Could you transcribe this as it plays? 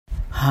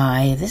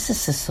Hi, this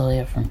is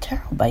Cecilia from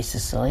Tarot by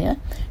Cecilia,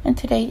 and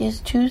today is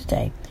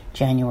Tuesday,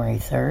 January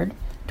 3rd,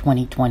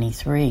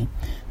 2023.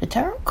 The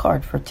tarot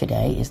card for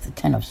today is the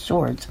Ten of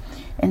Swords,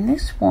 and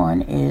this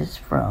one is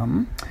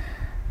from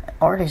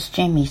artist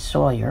Jamie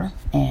Sawyer,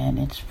 and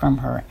it's from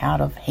her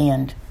Out of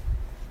Hand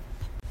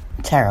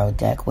tarot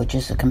deck, which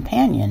is a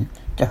companion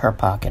to her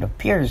Pocket of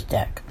Peers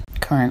deck.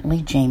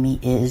 Currently, Jamie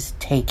is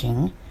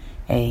taking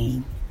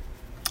a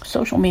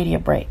social media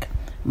break.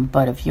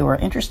 But if you are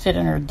interested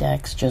in her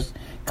decks, just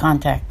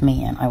contact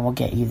me and I will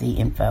get you the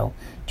info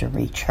to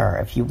reach her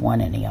if you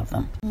want any of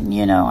them.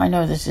 You know, I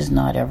know this is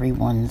not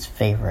everyone's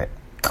favorite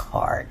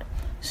card,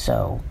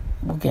 so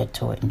we'll get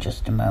to it in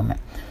just a moment.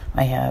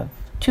 I have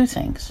two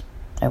things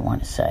I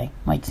want to say.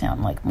 Might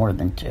sound like more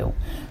than two.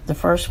 The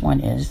first one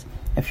is,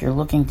 if you're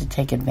looking to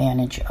take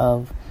advantage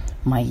of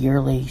my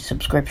yearly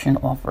subscription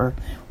offer,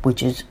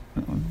 which is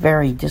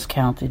very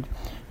discounted,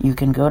 you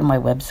can go to my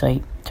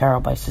website,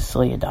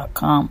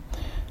 tarotbycecilia.com,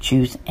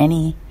 choose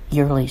any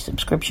yearly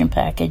subscription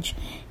package,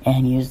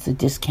 and use the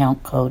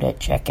discount code at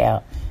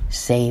checkout,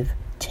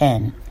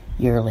 SAVE10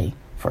 yearly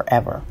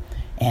forever.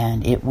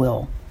 And it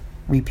will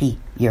repeat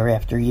year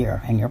after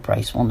year, and your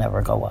price will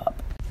never go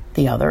up.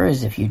 The other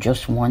is, if you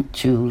just want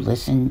to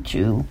listen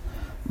to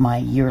my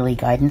yearly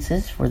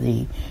guidances for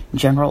the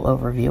general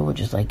overview, which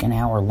is like an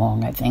hour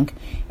long, I think,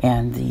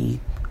 and the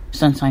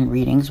sun sign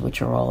readings,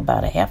 which are all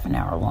about a half an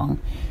hour long,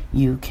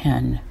 you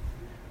can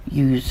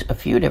use a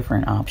few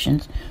different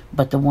options,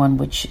 but the one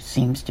which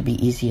seems to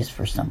be easiest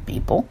for some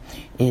people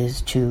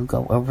is to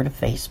go over to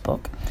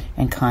Facebook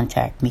and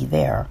contact me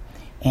there,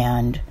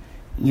 and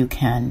you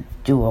can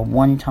do a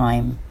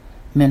one-time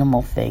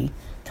minimal fee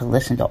to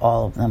listen to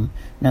all of them,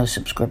 no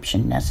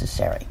subscription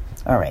necessary.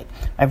 All right,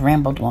 I've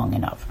rambled long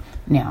enough.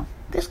 Now,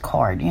 this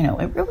card,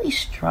 it really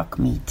struck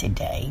me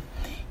today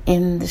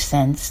in the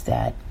sense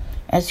that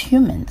as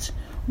humans,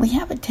 we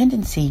have a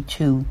tendency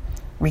to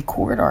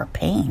record our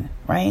pain,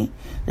 right?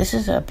 This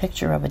is a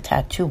picture of a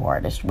tattoo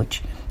artist,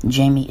 which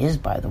Jamie is,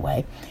 by the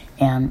way.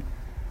 And,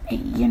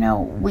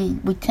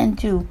 we tend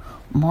to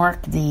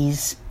mark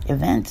these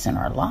events in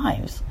our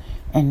lives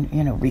and,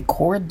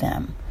 record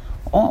them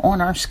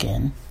on our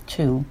skin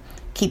to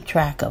keep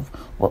track of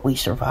what we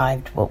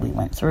survived, what we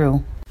went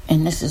through.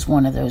 And this is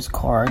one of those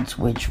cards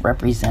which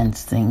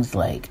represents things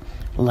like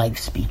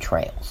life's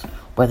betrayals,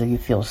 whether you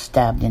feel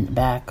stabbed in the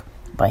back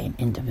by an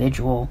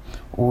individual,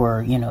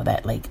 or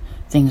that like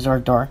things are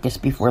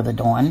darkest before the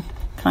dawn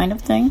kind of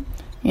thing,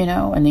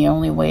 and the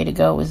only way to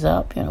go is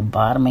up,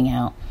 bottoming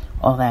out,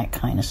 all that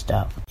kind of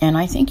stuff. And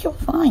I think you'll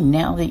find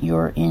now that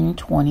you're in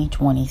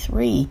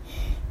 2023,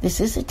 this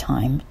is a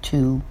time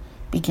to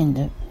begin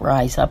to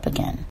rise up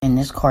again. And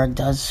this card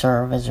does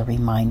serve as a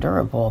reminder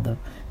of all the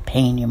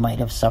pain you might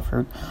have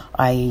suffered.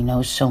 I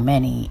know so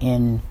many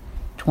in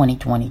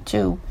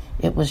 2022,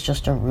 it was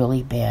just a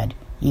really bad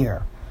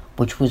year,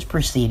 which was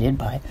preceded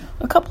by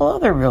a couple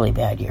other really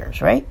bad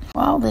years, right?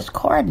 While this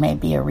card may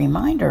be a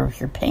reminder of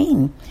your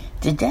pain,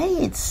 today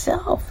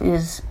itself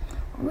is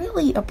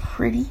really a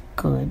pretty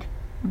good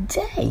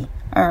day,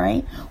 all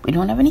right? We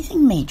don't have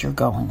anything major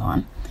going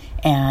on,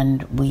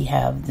 and we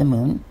have the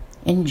moon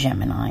in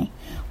Gemini,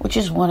 which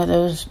is one of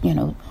those,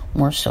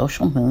 more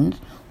social moons,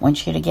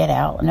 wants you to get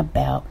out and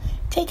about,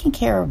 taking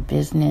care of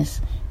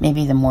business,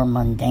 maybe the more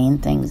mundane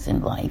things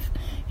in life,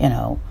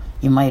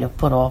 You might have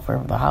put off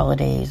over the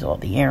holidays, all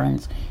the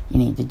errands you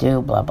need to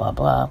do, blah, blah,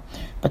 blah.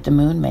 But the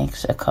moon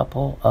makes a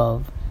couple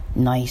of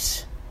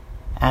nice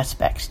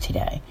aspects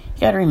today.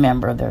 You got to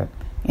remember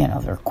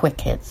they're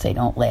quick hits. They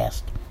don't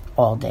last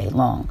all day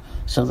long.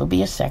 So there'll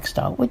be a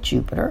sextile with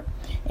Jupiter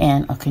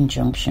and a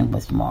conjunction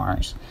with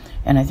Mars.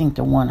 And I think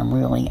the one I'm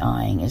really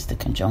eyeing is the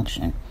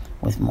conjunction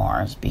with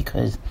Mars,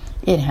 because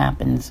it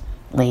happens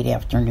late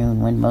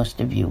afternoon when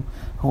most of you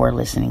who are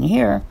listening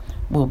here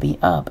will be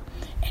up.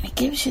 And it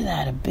gives you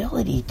that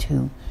ability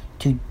to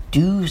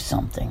do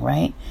something,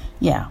 right?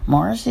 Yeah,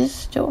 Mars is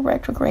still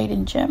retrograde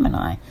in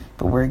Gemini,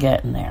 but we're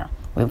getting there.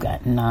 We've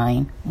got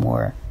 9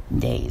 more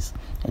days.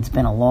 It's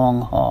been a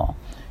long haul.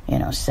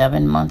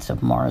 7 months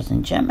of Mars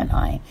in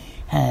Gemini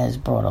has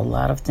brought a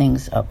lot of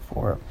things up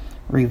for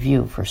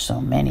review for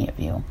so many of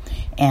you,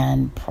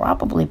 and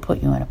probably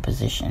put you in a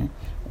position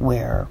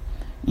where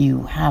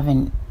you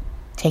haven't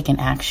taken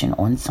action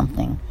on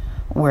something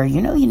where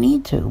you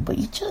need to, but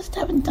you just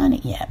haven't done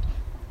it yet.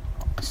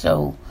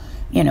 So,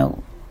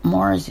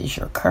 Mars is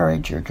your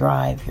courage, your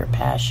drive, your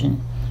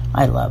passion.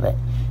 I love it.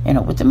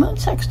 With the moon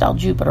sextile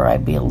Jupiter,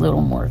 I'd be a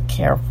little more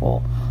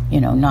careful,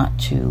 not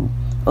to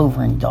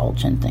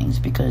overindulge in things,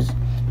 because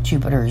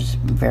Jupiter's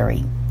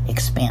very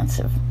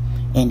expansive,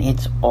 and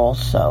it's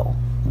also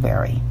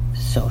very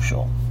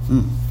social,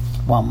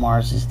 while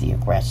Mars is the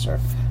aggressor.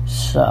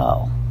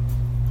 So,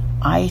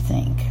 I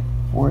think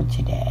for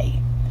today,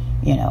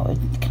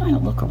 kind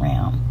of look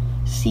around,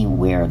 see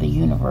where the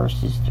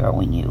universe is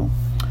throwing you.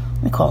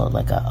 We call it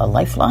like a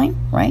lifeline,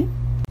 right?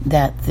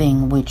 That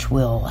thing which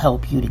will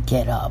help you to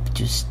get up,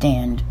 to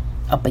stand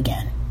up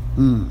again.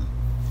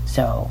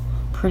 So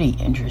pretty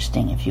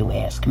interesting if you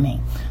ask me.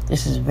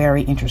 This is a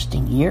very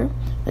interesting year.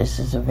 This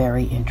is a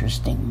very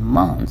interesting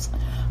month.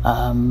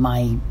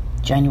 My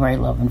January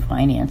Love and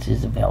Finance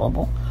is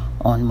available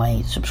on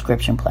my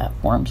subscription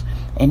platforms,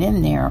 and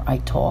in there I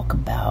talk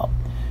about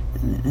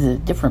the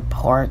different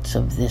parts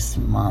of this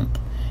month.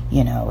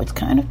 You know, it's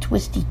kind of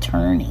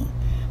twisty-turny,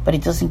 but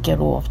it doesn't get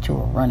off to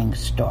a running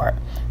start.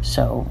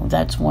 So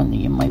that's one that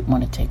you might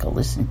want to take a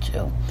listen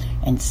to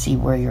and see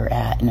where you're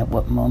at and at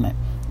what moment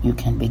you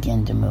can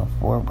begin to move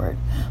forward.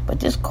 But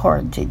this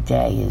card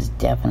today is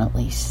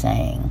definitely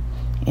saying,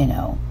 you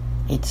know,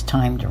 it's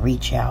time to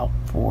reach out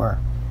for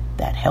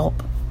that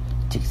help,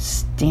 to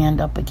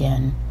stand up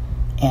again,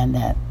 and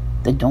that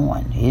the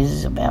dawn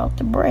is about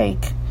to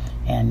break,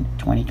 and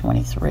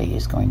 2023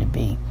 is going to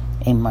be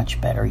a much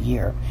better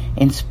year,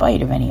 in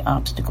spite of any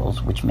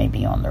obstacles which may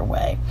be on their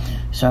way.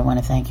 So I want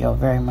to thank you all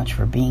very much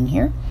for being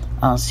here.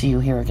 I'll see you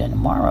here again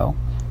tomorrow,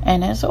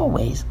 and as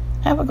always,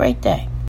 have a great day.